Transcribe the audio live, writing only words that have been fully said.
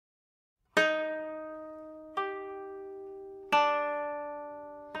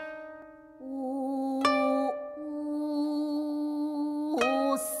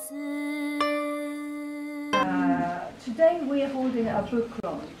today we are holding a book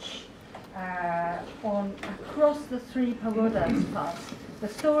launch on Across the Three Pagodas Pass, the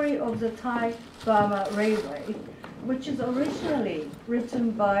story of the Thai-Burma Railway, which is originally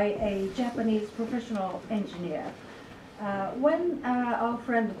written by a Japanese professional engineer. When our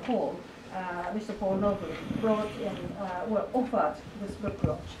friend Paul, Mr. Paul Noble, offered this book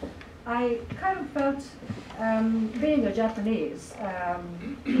launch, I kind of felt, being a Japanese,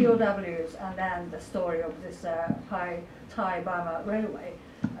 POWs and then the story of this Thai-Burma Railway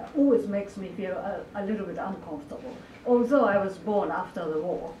always makes me feel a little bit uncomfortable. Although I was born after the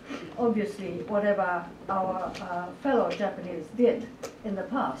war, obviously whatever our fellow Japanese did in the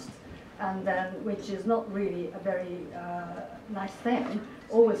past, and then which is not really a very nice thing,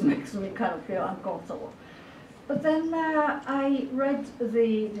 always makes me kind of feel uncomfortable. But then I read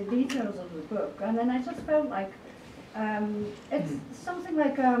the details of the book, and then I just felt like it's something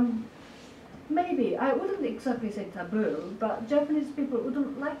like, maybe, I wouldn't exactly say taboo, but Japanese people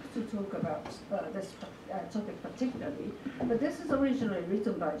wouldn't like to talk about this topic particularly, but this is originally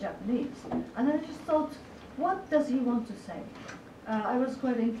written by Japanese. And I just thought, what does he want to say? I was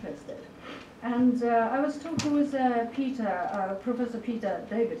quite interested. And I was talking with Professor Peter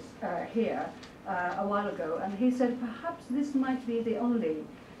Davis here a while ago, and he said perhaps this might be the only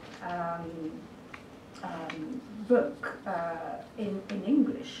book in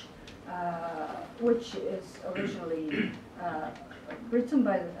English which is originally written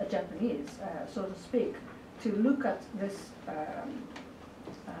by a Japanese, so to speak, to look at this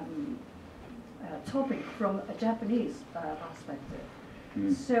topic from a Japanese perspective.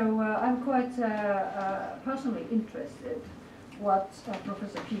 So I'm quite personally interested what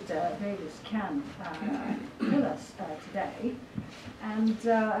Professor Peter Davis can tell us today. And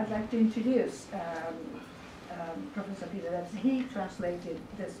I'd like to introduce Professor Peter Davis. He translated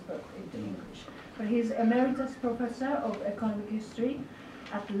this book into English. But he's Emeritus Professor of Economic History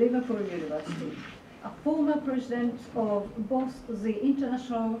at Liverpool University, a former president of both the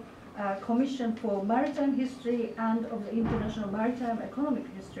International Commission for Maritime History and of the International Maritime Economic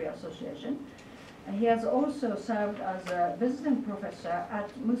History Association. And he has also served as a visiting professor at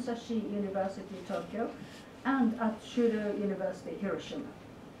Musashi University, Tokyo, and at Shudo University, Hiroshima.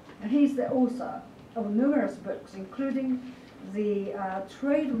 And he's the author of numerous books, including the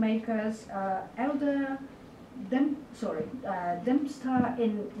Trade Makers Dempster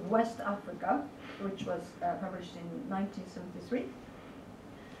in West Africa, which was published in 1973.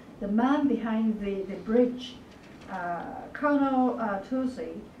 The Man Behind the Bridge, Colonel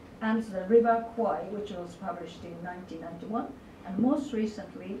Tusi, and the River Kwai, which was published in 1991, and most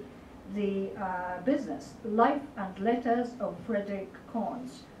recently, the Business, Life and Letters of Frederick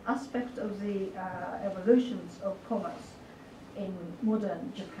Corns, Aspect of the Evolutions of Commerce in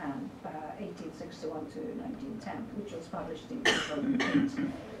Modern Japan, 1861 to 1910, which was published in 2008.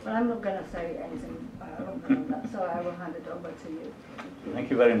 But I'm not going to say anything longer on that, so I will hand it over to you. Thank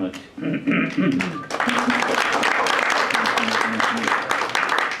you very much.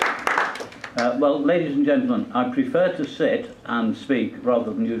 Well, ladies and gentlemen, I prefer to sit and speak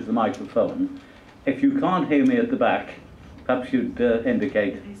rather than use the microphone. If you can't hear me at the back, perhaps you'd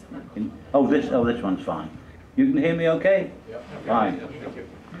indicate. This one's fine. You can hear me okay? Yep. Fine. Thank you.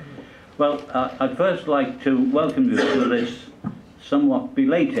 Well, I'd first like to welcome you to this somewhat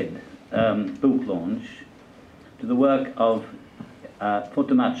belated book launch, to the work of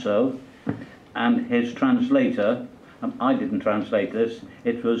Futamatsu and his translator. I didn't translate this,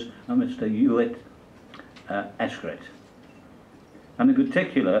 it was Mr. Hewitt Escrit. And in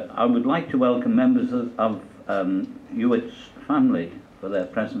particular, I would like to welcome members of Hewitt's family for their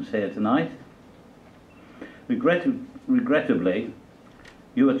presence here tonight. Regrettably,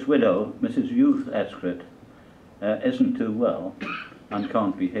 Hewitt's widow, Mrs. Youth Escrit, isn't too well and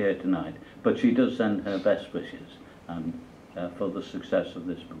can't be here tonight, but she does send her best wishes for the success of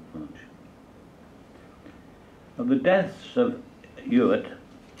this book launch. The deaths of Hewitt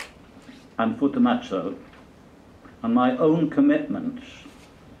and Futamatsu and my own commitments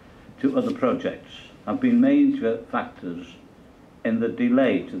to other projects have been major factors in the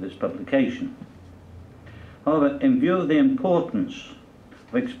delay to this publication. However, in view of the importance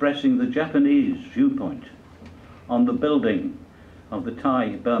of expressing the Japanese viewpoint on the building of the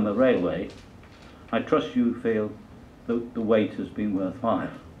Thai-Burma Railway, I trust you feel that the wait has been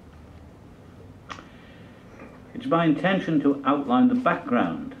worthwhile. It's my intention to outline the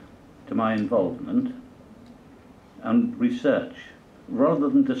background to my involvement and research, rather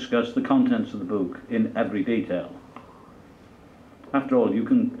than discuss the contents of the book in every detail. After all, you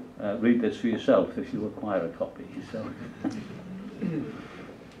can read this for yourself if you acquire a copy. So.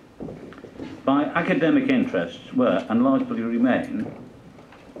 My academic interests were, and largely remain,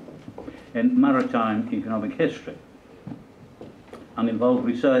 in maritime economic history, and involved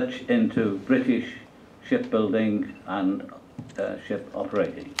research into British shipbuilding and ship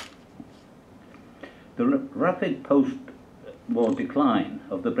operating. The rapid post-war decline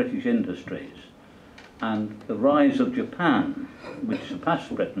of the British industries and the rise of Japan, which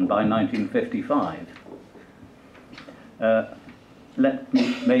surpassed Britain by 1955,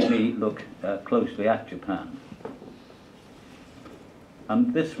 made me look closely at Japan.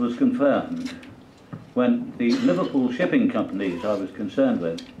 And this was confirmed when the Liverpool shipping companies I was concerned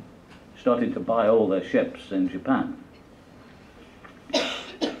with started to buy all their ships in Japan.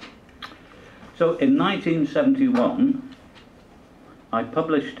 So in 1971, I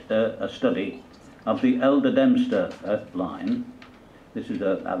published a study of the Elder Dempster line. This is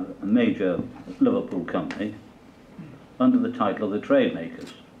a major Liverpool company, under the title of The Trade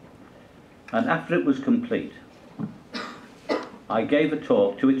Makers. And after it was complete, I gave a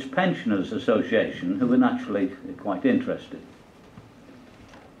talk to its Pensioners Association, who were naturally quite interested.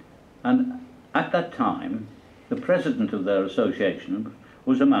 And at that time, the president of their association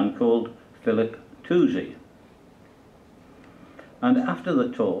was a man called Philip Toosey. And after the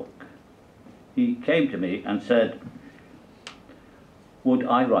talk, he came to me and said, would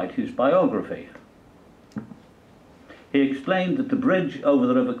I write his biography? He explained that The Bridge over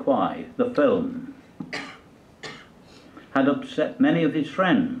the River Kwai, the film, had upset many of his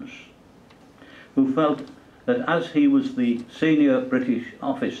friends, who felt that as he was the senior British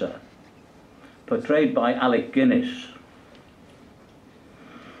officer, portrayed by Alec Guinness,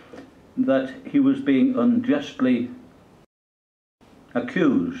 that he was being unjustly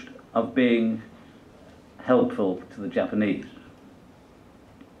accused of being helpful to the Japanese.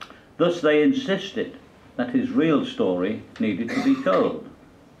 Thus they insisted that his real story needed to be told.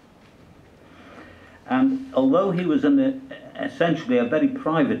 And although he was essentially a very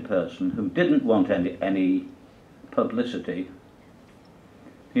private person who didn't want any publicity,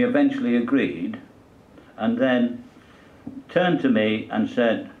 he eventually agreed, and then turned to me and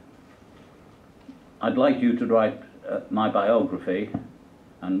said, I'd like you to write my biography.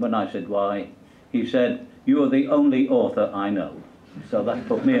 And when I said why, he said, you are the only author I know. So that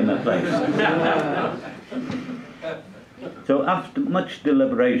put me in the place. So after much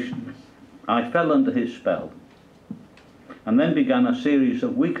deliberation, I fell under his spell, and then began a series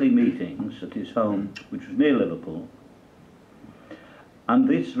of weekly meetings at his home, which was near Liverpool, and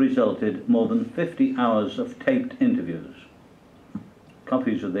this resulted more than 50 hours of taped interviews.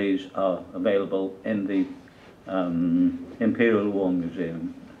 Copies of these are available in the Imperial War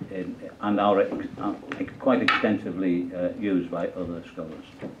Museum and are quite extensively used by other scholars.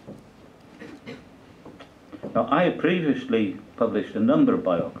 Now, I had previously published a number of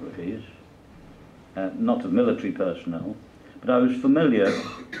biographies, not of military personnel, but I was familiar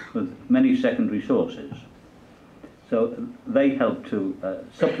with many secondary sources. So they helped to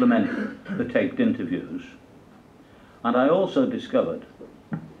supplement the taped interviews. And I also discovered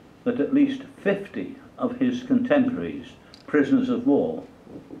that at least 50 of his contemporaries, prisoners of war,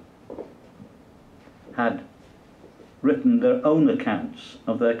 had written their own accounts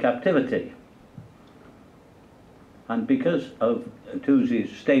of their captivity. And because of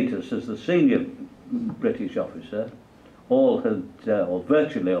Toosey's status as the senior British officer, all had, or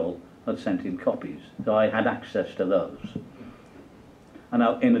virtually all, had sent him copies, so I had access to those. And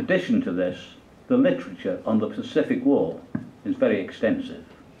now, in addition to this, the literature on the Pacific War is very extensive.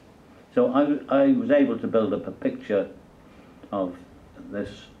 So I was able to build up a picture of this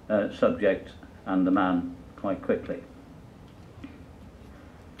subject and the man quite quickly.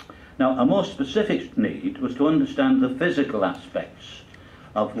 Now, a more specific need was to understand the physical aspects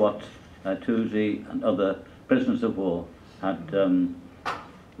of what Toosey and other prisoners of war had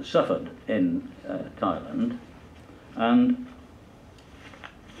suffered in Thailand, and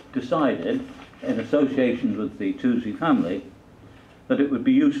decided, in association with the Toosey family, that it would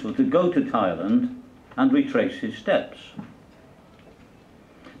be useful to go to Thailand and retrace his steps.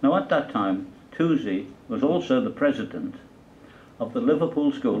 Now, at that time, Toosey was also the president of the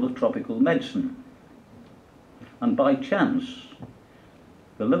Liverpool School of Tropical Medicine. And by chance,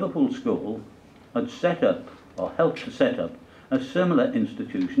 the Liverpool School had set up, or helped to set up, a similar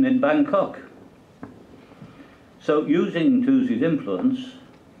institution in Bangkok. So, using Toosey's influence,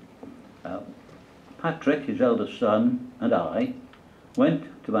 Patrick, his eldest son, and I went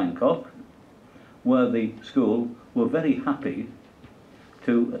to Bangkok, where the school were very happy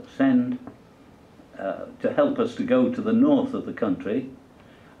to send, to help us to go to the north of the country,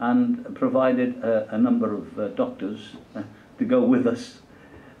 and provided a number of doctors to go with us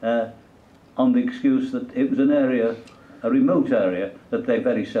on the excuse that it was an area, a remote area, that they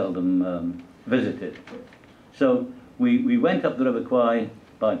very seldom visited. So we went up the River Kwai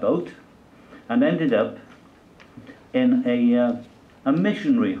by boat and ended up in a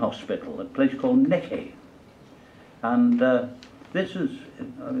missionary hospital, a place called Neke. And this was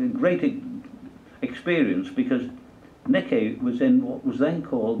a great experience because Neke was in what was then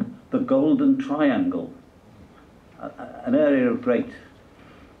called the Golden Triangle, an area of great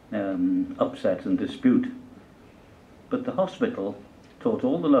upset and dispute. But the hospital taught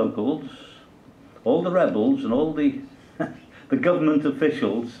all the locals, all the rebels and all the, the government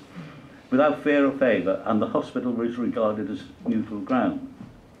officials without fear or favour, and the hospital was regarded as neutral ground.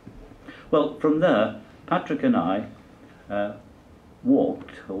 Well, from there, Patrick and I were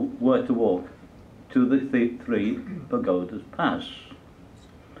to walk to the Three Pagodas Pass.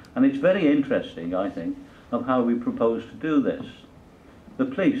 And it's very interesting, I think, of how we proposed to do this. The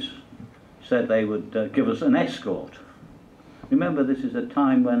police said they would give us an escort. Remember, this is a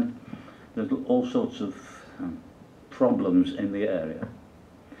time when there's all sorts of problems in the area.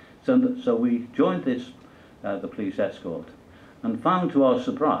 So we joined this, the police escort, and found to our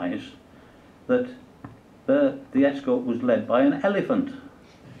surprise that the escort was led by an elephant.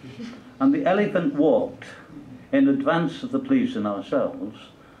 And the elephant walked in advance of the police and ourselves,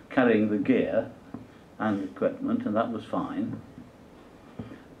 carrying the gear and equipment, and that was fine.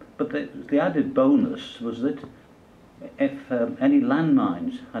 But the added bonus was that if any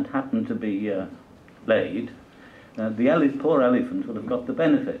landmines had happened to be laid, the poor elephant would have got the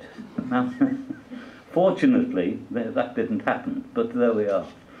benefit. Now, fortunately, that didn't happen, but there we are.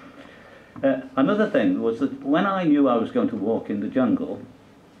 Another thing was that when I knew I was going to walk in the jungle,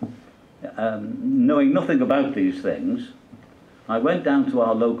 knowing nothing about these things, I went down to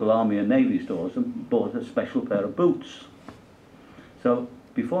our local Army and Navy stores and bought a special pair of boots. So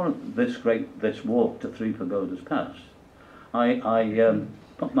before this walk to Three Pagodas Pass, I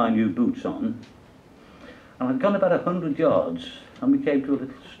put my new boots on, and I'd gone about 100 yards, and we came to a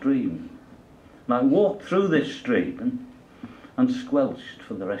little stream. And I walked through this stream and squelched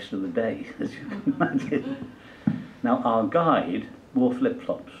for the rest of the day, as you can imagine. Now, our guide wore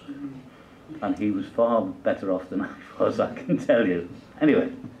flip-flops, and he was far better off than I was, I can tell you.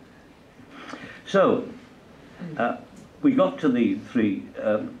 Anyway, so we got to the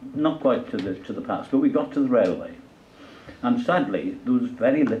not quite to the pass, but we got to the railway. And sadly, there was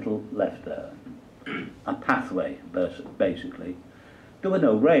very little left there. A pathway, basically. There were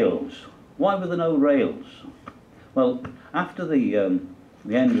no rails. Why were there no rails? Well, after the end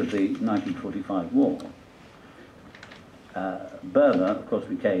of the 1945 war, Burma, of course,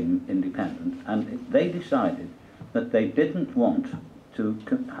 became independent, and they decided that they didn't want to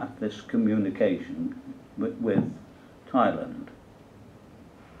have this communication with Thailand.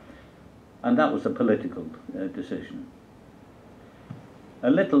 And that was a political decision. A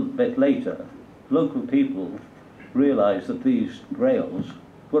little bit later, local people realised that these rails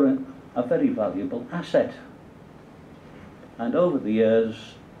were a very valuable asset. And over the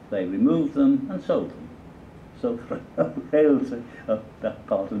years, they removed them and sold them. So rails up that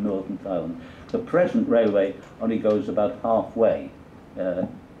part of northern Thailand. The present railway only goes about halfway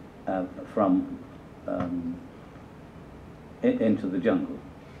from into the jungle.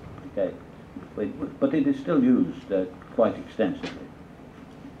 Okay, but it is still used quite extensively.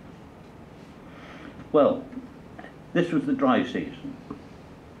 Well, this was the dry season,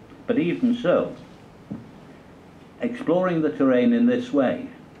 but even so, exploring the terrain in this way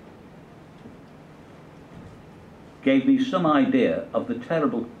gave me some idea of the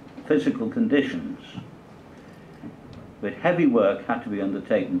terrible physical conditions that heavy work had to be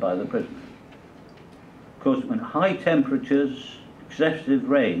undertaken by the prisoners. Of course, when high temperatures, excessive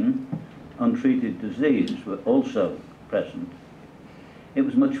rain, untreated disease were also present, it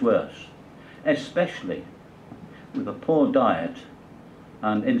was much worse, especially with a poor diet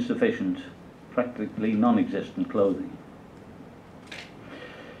and insufficient, practically non-existent clothing.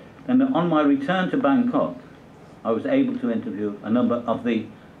 And on my return to Bangkok, I was able to interview a number of the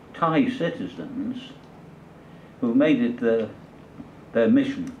Thai citizens who made it their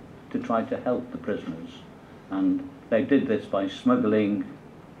mission to try to help the prisoners. And they did this by smuggling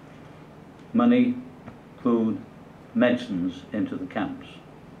money, food, medicines into the camps.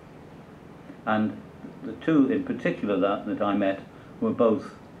 And the two in particular that I met were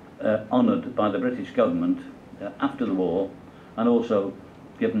both honoured by the British government after the war, and also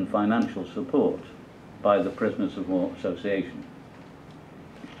given financial support by the Prisoners of War Association.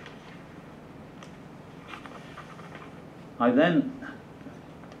 I then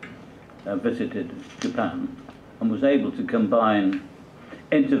visited Japan and was able to combine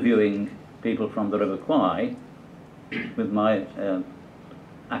interviewing people from the River Kwai with my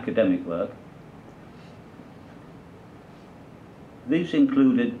academic work. These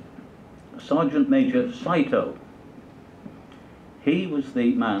included Sergeant Major Saito. He was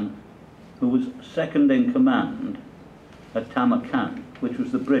the man who was second in command at Tamakan, which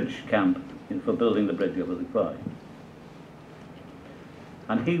was the bridge camp for building the bridge over the Kwai.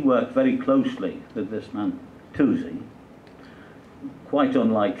 And he worked very closely with this man, Tusi, quite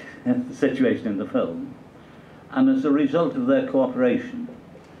unlike the situation in the film. And as a result of their cooperation,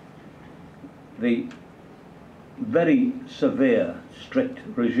 the very severe, strict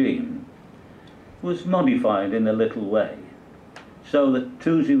regime was modified in a little way, so that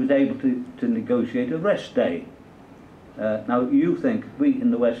Tusi was able to negotiate a rest day. Now you think, we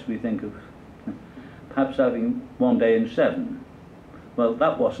in the West, we think of perhaps having 1 day in 7. Well,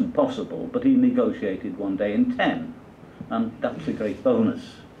 that wasn't possible, but he negotiated 1 day in 10, and that's a great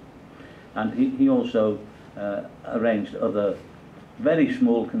bonus. And he also arranged other very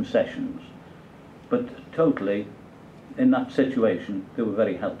small concessions, but totally, in that situation, they were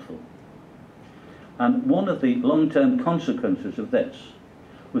very helpful. And one of the long-term consequences of this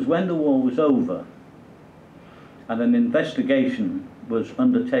was when the war was over and an investigation was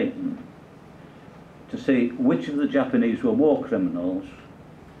undertaken to see which of the Japanese were war criminals,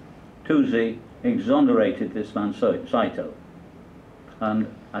 Tusi exonerated this man Saito.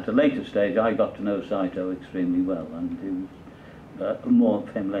 And at a later stage I got to know Saito extremely well, and he was, more of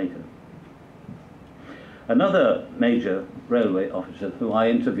him later. Another major railway officer who I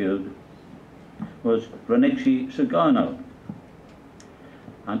interviewed was Renichi Sugano,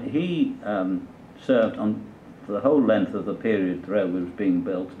 and he served on for the whole length of the period the railway was being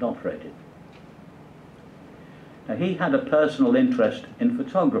built and operated. Now, he had a personal interest in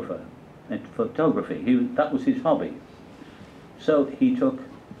photography. That was his hobby. So he took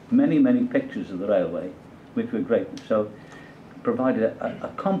many, many pictures of the railway, which were great. So provided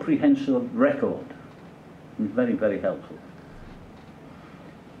a comprehensive record. It was very, very helpful.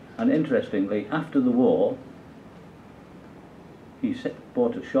 And interestingly, after the war, he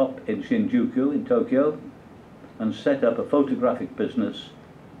bought a shop in Shinjuku in Tokyo and set up a photographic business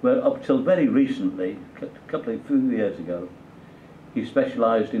where up till very recently, a few years ago, he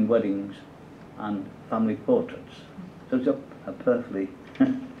specialised in weddings and family portraits. So he's a perfectly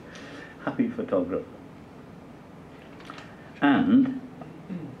happy photographer. And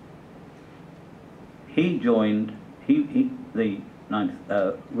he joined the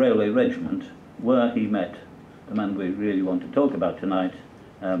 9th Railway Regiment, where he met the man we really want to talk about tonight,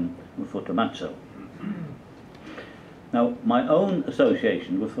 Futamatsu. Now, my own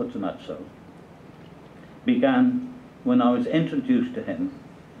association with Futamatsu began when I was introduced to him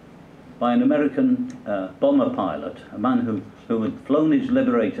by an American bomber pilot, a man who had flown his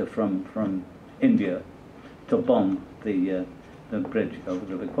Liberator from India to bomb the bridge over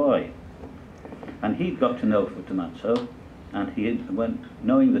the River Kwai. And he got to know Futamatsu, and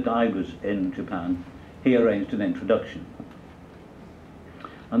knowing that I was in Japan, he arranged an introduction.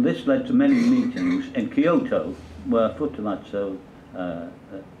 And this led to many meetings in Kyoto, where Futamatsu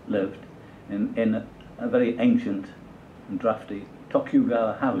lived, in a very ancient and drafty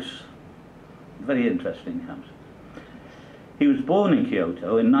Tokugawa house. Very interesting house. He was born in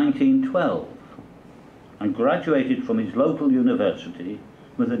Kyoto in 1912 and graduated from his local university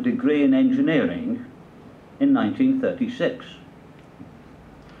with a degree in engineering in 1936.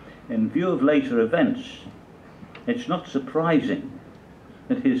 In view of later events, it's not surprising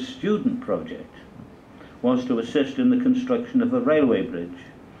that his student project was to assist in the construction of a railway bridge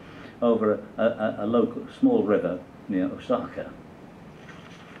over a local small river near Osaka.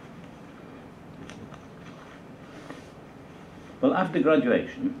 Well, after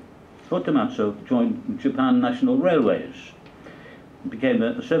graduation, Futamatsu joined Japan National Railways and became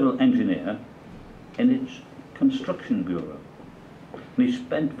a civil engineer in its construction bureau. And he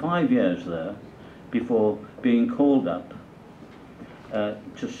spent 5 years there before being called up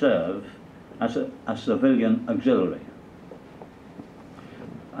to serve as a civilian auxiliary.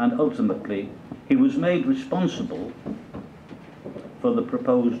 And ultimately, he was made responsible for the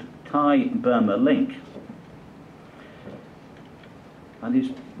proposed Thai-Burma link. And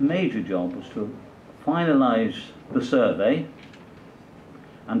his major job was to finalise the survey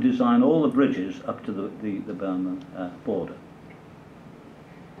and design all the bridges up to the Burma border.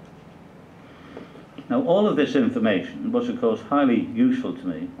 Now, all of this information was, of course, highly useful to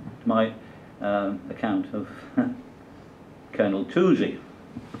me, to my account of Colonel Tusi.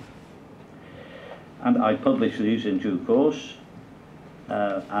 And I published these in due course,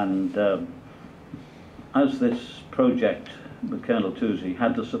 as this project Colonel Toosey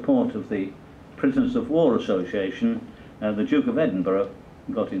had the support of the Prisoners of War Association. The Duke of Edinburgh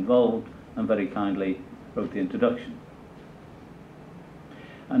got involved and very kindly wrote the introduction.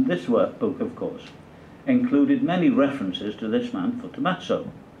 And this workbook, of course, included many references to this man, Futamatsu,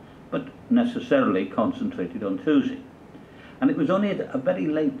 but necessarily concentrated on Toosey. And it was only at a very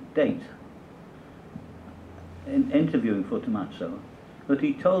late date, in interviewing Futamatsu, that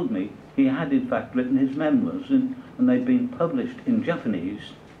he told me he had in fact written his memoirs, and they'd been published in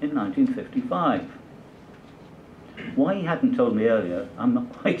Japanese in 1955. Why he hadn't told me earlier, I'm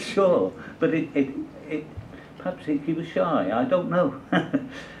not quite sure, but perhaps he was shy, I don't know.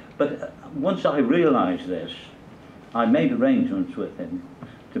 But once I realised this, I made arrangements with him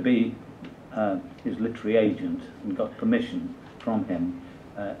to be his literary agent and got permission from him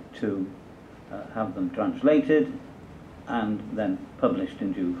to have them translated and then published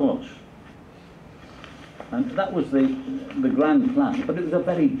in due course. And that was the grand plan, but it was a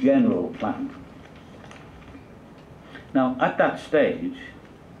very general plan. Now, at that stage,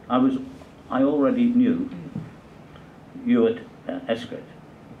 I already knew Ewart Escott,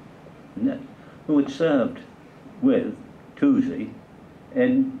 who had served with Toosey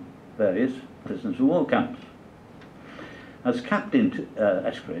in various prisoners of war camps. As Captain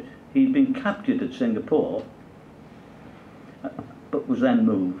Escott, he'd been captured at Singapore, but was then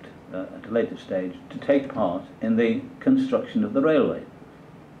moved at a later stage to take part in the construction of the railway.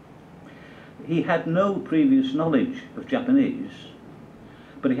 He had no previous knowledge of Japanese,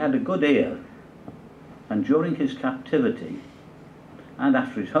 but he had a good ear, and during his captivity and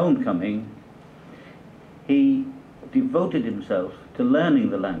after his homecoming, he devoted himself to learning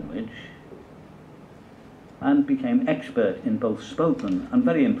the language and became expert in both spoken and,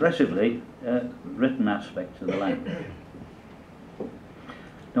 very impressively, written aspects of the language.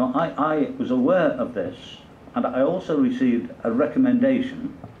 Now, I was aware of this, and I also received a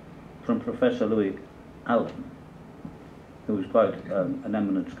recommendation from Professor Louis Allen, who was quite an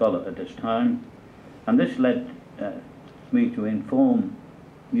eminent scholar at this time, and this led me to inform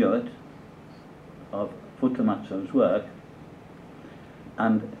Ewart of Futamatsu's work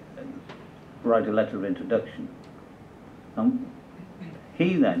and write a letter of introduction.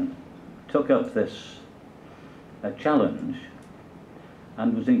 He then took up this challenge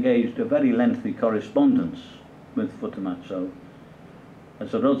and was engaged in a very lengthy correspondence with Futamatsu,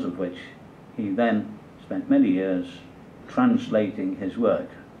 as a result of which he then spent many years translating his work.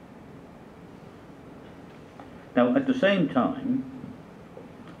 Now, at the same time,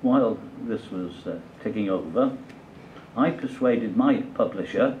 while this was ticking over, I persuaded my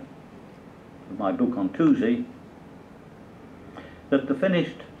publisher of my book on Toosey that the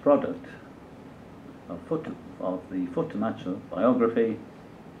finished product of the Futamatsu biography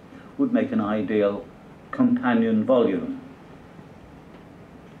would make an ideal companion volume.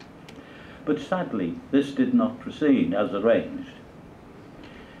 But sadly, this did not proceed as arranged.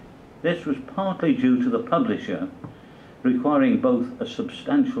 This was partly due to the publisher requiring both a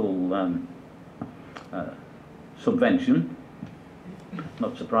substantial subvention,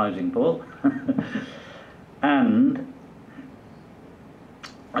 not surprising, Paul, and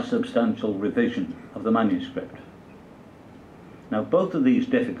a substantial revision of the manuscript. Now, both of these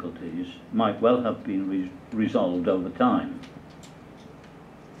difficulties might well have been resolved over time,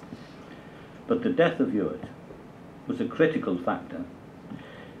 but the death of Ewart was a critical factor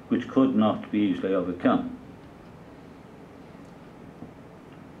which could not be easily overcome.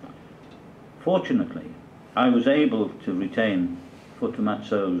 Fortunately, I was able to retain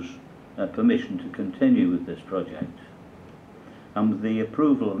Futamatsu's permission to continue with this project, and with the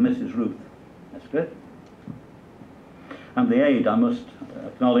approval of Mrs. Ruth Escott, and the aid, I must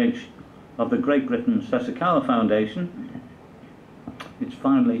acknowledge, of the Great Britain Sasakawa Foundation, it's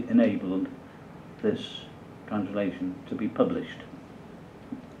finally enabled this translation to be published.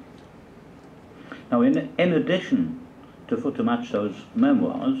 Now, in addition to Futamatsu's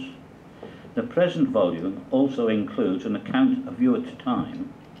memoirs, the present volume also includes an account of Ewart's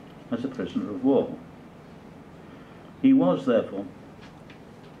time as a prisoner of war. He was, therefore,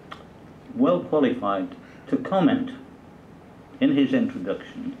 well qualified to comment in his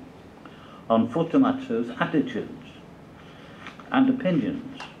introduction on Futamatsu's attitudes and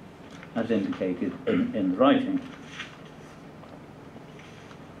opinions as indicated in the writing.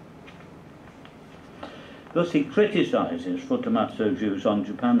 Thus, he criticises Futamatsu's views on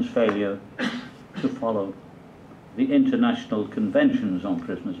Japan's failure to follow the international conventions on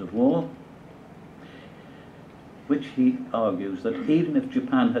prisoners of war, which he argues that even if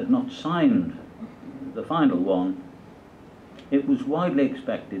Japan had not signed the final one, it was widely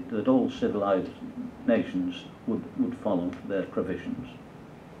expected that all civilized nations would follow their provisions.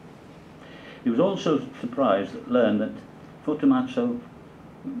 He was also surprised to learn that Futamatsu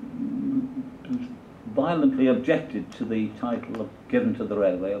violently objected to the title given to the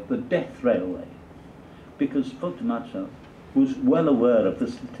railway of the Death Railway, because Futamatsu was well aware of the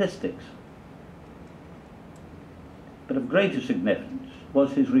statistics. But of greater significance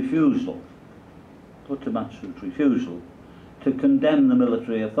was his refusal, Futamatsu's refusal, to condemn the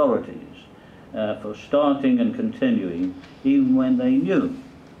military authorities for starting and continuing even when they knew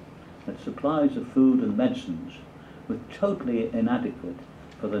that supplies of food and medicines were totally inadequate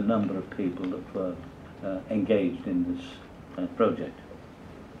for the number of people that were engaged in this project.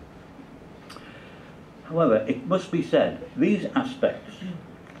 However, it must be said, these aspects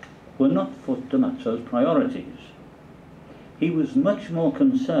were not Futamatsu's priorities. He was much more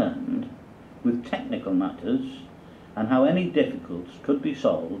concerned with technical matters and how any difficulties could be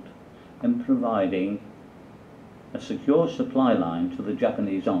solved in providing a secure supply line to the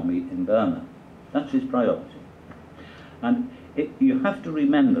Japanese army in Burma. That's his priority. And you have to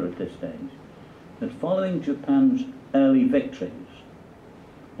remember at this stage that following Japan's early victories,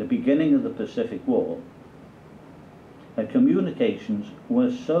 the beginning of the Pacific War, communications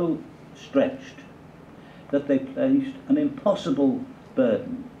were so stretched that they placed an impossible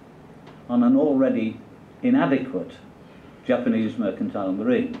burden on an already inadequate Japanese mercantile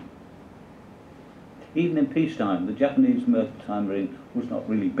marine. Even in peacetime, the Japanese mercantile marine was not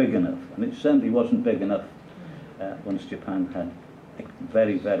really big enough, and it certainly wasn't big enough once Japan had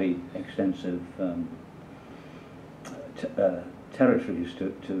very, very extensive territories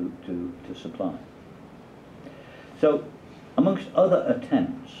to supply. So, amongst other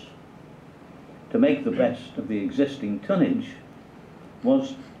attempts to make the best of the existing tonnage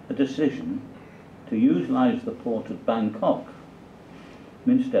was a decision to utilise the port of Bangkok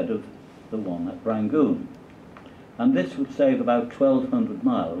instead of the one at Rangoon. And this would save about 1,200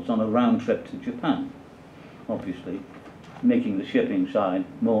 miles on a round trip to Japan, obviously making the shipping side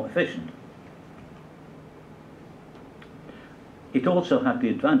more efficient. It also had the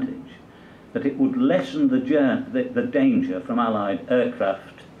advantage that it would lessen the danger from Allied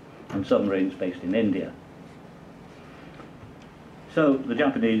aircraft and submarines based in India. So the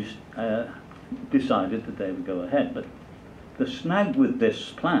Japanese decided that they would go ahead, but the snag with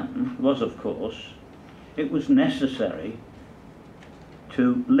this plan was, of course, it was necessary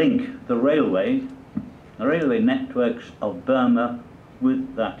to link the railway networks of Burma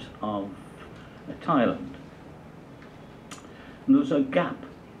with that of Thailand. And there was a gap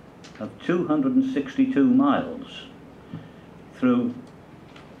of 262 miles through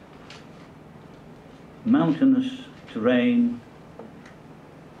mountainous terrain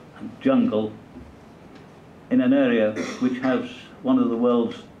and jungle in an area which has one of the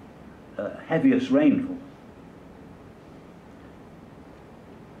world's heaviest rainfall,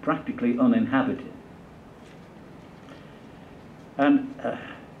 practically uninhabited. And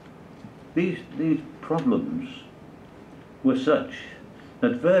these problems were such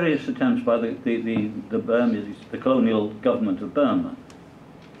that various attempts by the Burmese, the colonial government of Burma,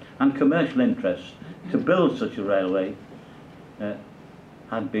 and commercial interests to build such a railway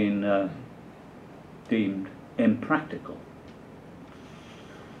had been deemed impractical.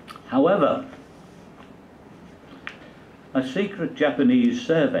 However, a secret Japanese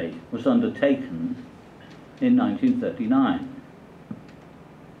survey was undertaken in 1939.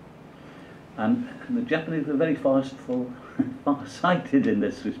 And the Japanese were very far-sighted in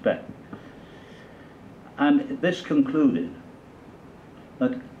this respect. And this concluded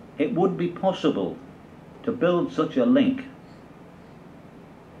that it would be possible to build such a link,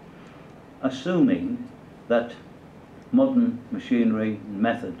 assuming that modern machinery and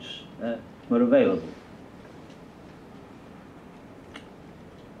methods were available.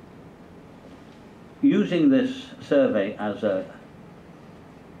 Using this survey as a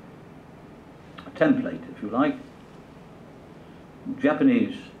template, if you like,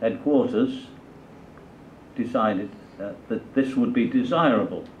 Japanese headquarters decided that this would be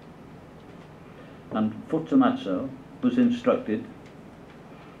desirable, and Futamatsu was instructed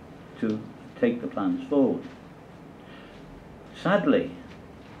to take the plans forward. Sadly,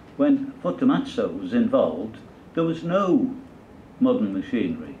 when Futamatsu was involved, there was no modern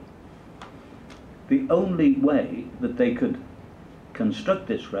machinery. The only way that they could construct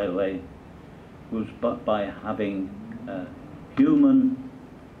this railway was by having human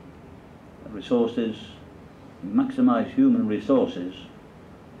resources, maximize human resources,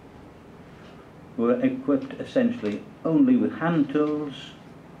 who were equipped essentially only with hand tools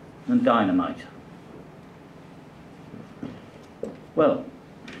and dynamite. Well,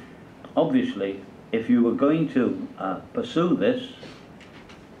 obviously, if you were going to pursue this,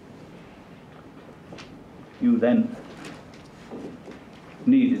 you then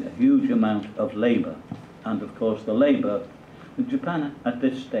needed a huge amount of labour. And of course the labour, Japan at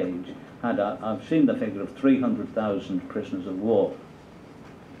this stage had, I've seen the figure of 300,000 prisoners of war.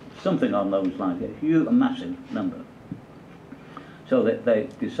 Something on those lines, a massive number. So that they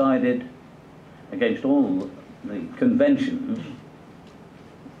decided, against all the conventions,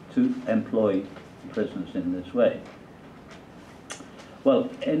 to employ prisoners in this way. Well,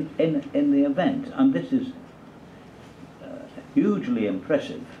 in the event, and this is hugely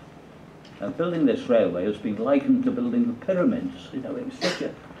impressive, building this railway has been likened to building the pyramids. You know, it was such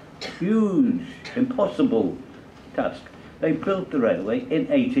a huge, impossible task. They built the railway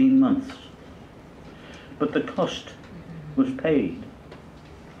in 18 months. But the cost was paid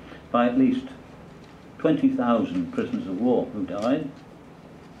by at least 20,000 prisoners of war who died,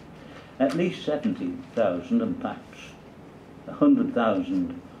 at least 70,000, and perhaps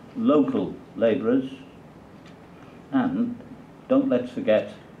 100,000 local labourers, and don't let's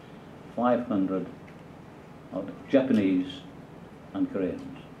forget 500 of Japanese and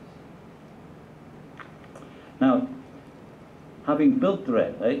Koreans. Now, having built the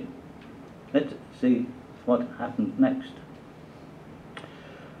railway, let's see what happened next.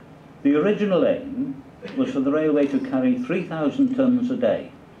 The original aim was for the railway to carry 3,000 tons a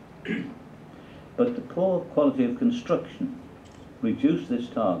day, but the poor quality of construction reduced this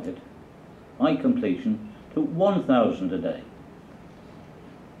target by completion to 1,000 a day.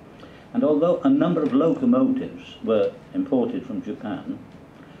 And although a number of locomotives were imported from Japan,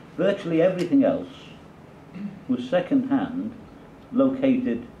 virtually everything else was second-hand,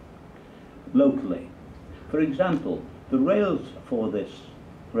 located locally. For example, the rails for this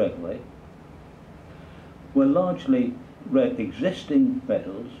railway were largely existing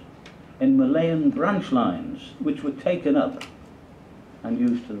rails in Malayan branch lines, which were taken up and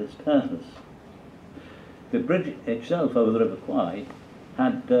used for this purpose. The bridge itself over the River Kwai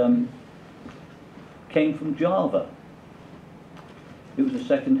had came from Java. It was a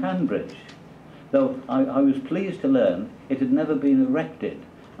second-hand bridge, though I was pleased to learn it had never been erected.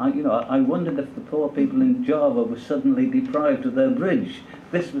 I wondered if the poor people in Java were suddenly deprived of their bridge.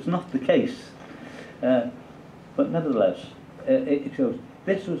 This was not the case. But nevertheless, it shows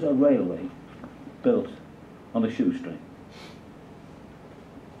this was a railway built on a shoestring.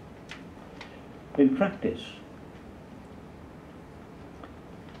 In practice,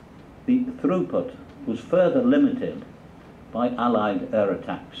 the throughput was further limited by Allied air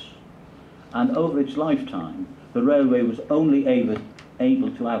attacks, and over its lifetime the railway was only able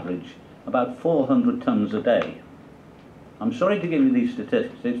to average about 400 tons a day. I'm sorry to give you these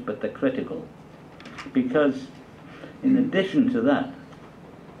statistics, but they're critical, because in addition to that,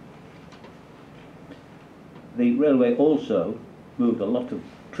 the railway also moved a lot of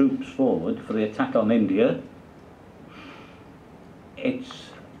troops forward for the attack on India. It's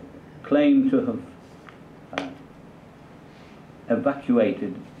claimed to have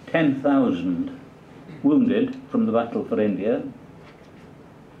evacuated 10,000 wounded from the battle for India,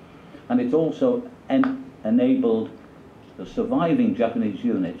 and it's also enabled the surviving Japanese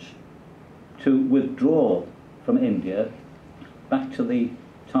units to withdraw from India back to the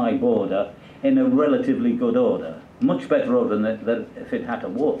Thai border in a relatively good order, much better order than if it had to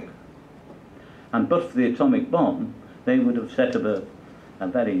walk. And but for the atomic bomb, they would have set up a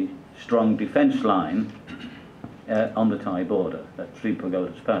very strong defence line on the Thai border, at Three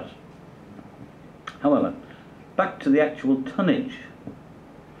Pagodas Pass. However, back to the actual tonnage.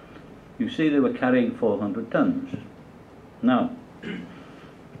 You see they were carrying 400 tons. Now,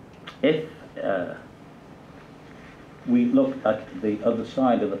 if we look at the other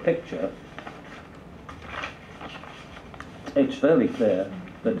side of the picture, it's very clear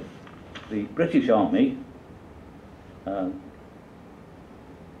that the British Army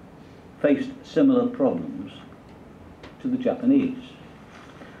faced similar problems to the Japanese.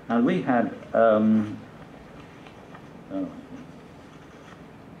 And we had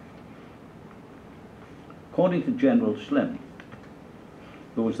according to General Slim,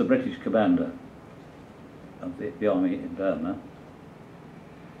 who was the British commander of the army in Burma,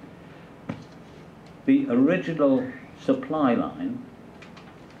 the original supply line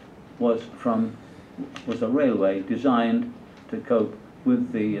was a railway designed to cope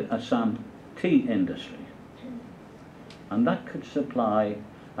with the Assam tea industry, and that could supply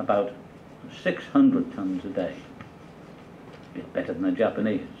about 600 tons a day. A bit better than the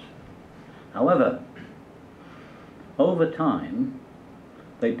Japanese. However, over time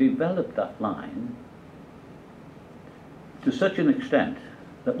they developed that line to such an extent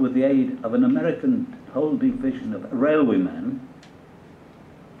that with the aid of an American whole division of railwaymen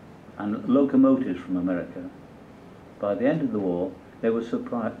and locomotives from America, by the end of the war they were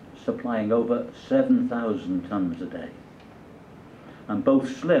supplying over 7,000 tons a day. And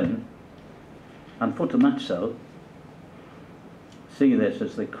both Slim and Futamatsu see this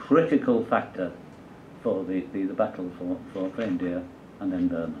as the critical factor for the battle for India and then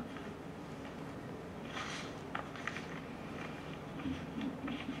Burma.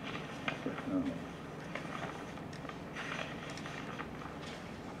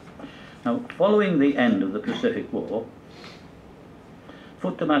 Now, following the end of the Pacific War,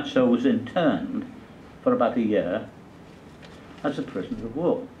 Futamatsu was interned for about a year as a prisoner of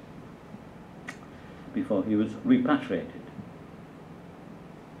war before he was repatriated.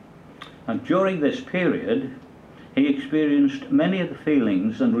 And during this period, he experienced many of the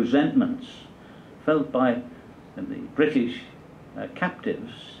feelings and resentments felt by the British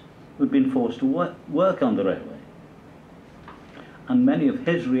captives who had been forced to work on the railway. And many of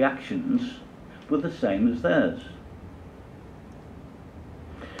his reactions were the same as theirs.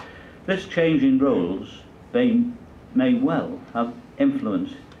 This change in roles may well have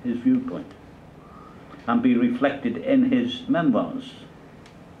influenced his viewpoint and be reflected in his memoirs.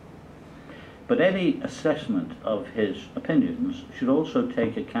 But any assessment of his opinions should also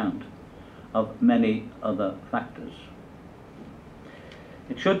take account of many other factors.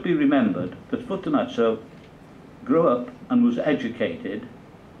 It should be remembered that Futamatsu grew up and was educated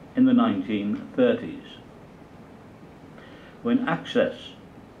in the 1930s, when access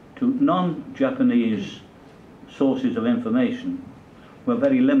to non-Japanese sources of information were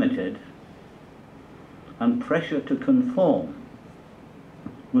very limited and pressure to conform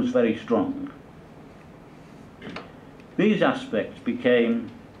was very strong. These aspects became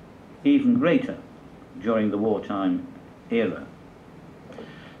even greater during the wartime era.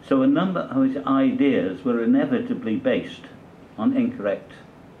 So a number of his ideas were inevitably based on incorrect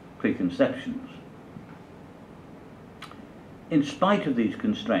preconceptions. In spite of these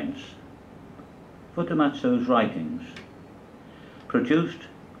constraints, Futamatsu's writings, produced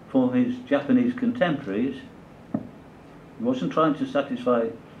for his Japanese contemporaries, he wasn't trying to satisfy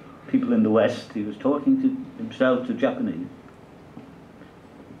people in the West, he was talking to himself, to Japanese,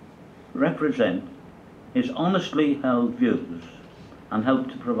 represent his honestly held views and help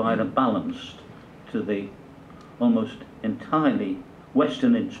to provide a balance to the almost entirely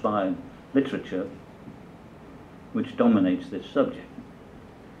Western-inspired literature which dominates this subject.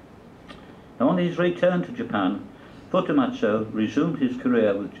 Now, on his return to Japan, Futamatsu resumed his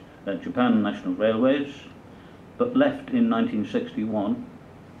career with Japan National Railways, but left in 1961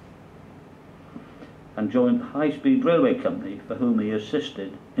 and joined the High-Speed Railway Company, for whom he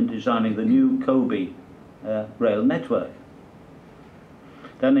assisted in designing the new Kobe rail network.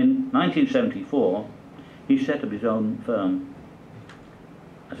 Then in 1974, he set up his own firm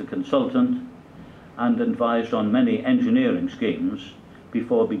as a consultant and advised on many engineering schemes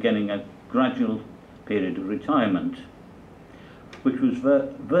before beginning a gradual period of retirement, which was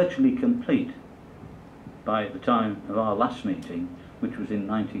virtually complete by the time of our last meeting, which was in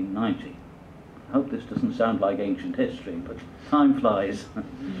 1990. I hope this doesn't sound like ancient history, but time flies.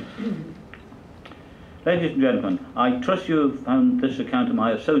 Ladies and gentlemen, I trust you have found this account of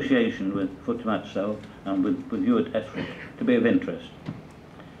my association with Futamatsu and with you at Esford to be of interest.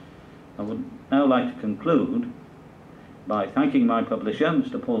 I would now like to conclude by thanking my publisher,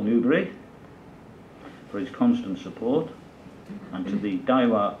 Mr. Paul Newbury, for his constant support, and to the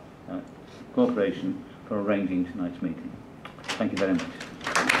Daiwa Corporation for arranging tonight's meeting. Thank you very much.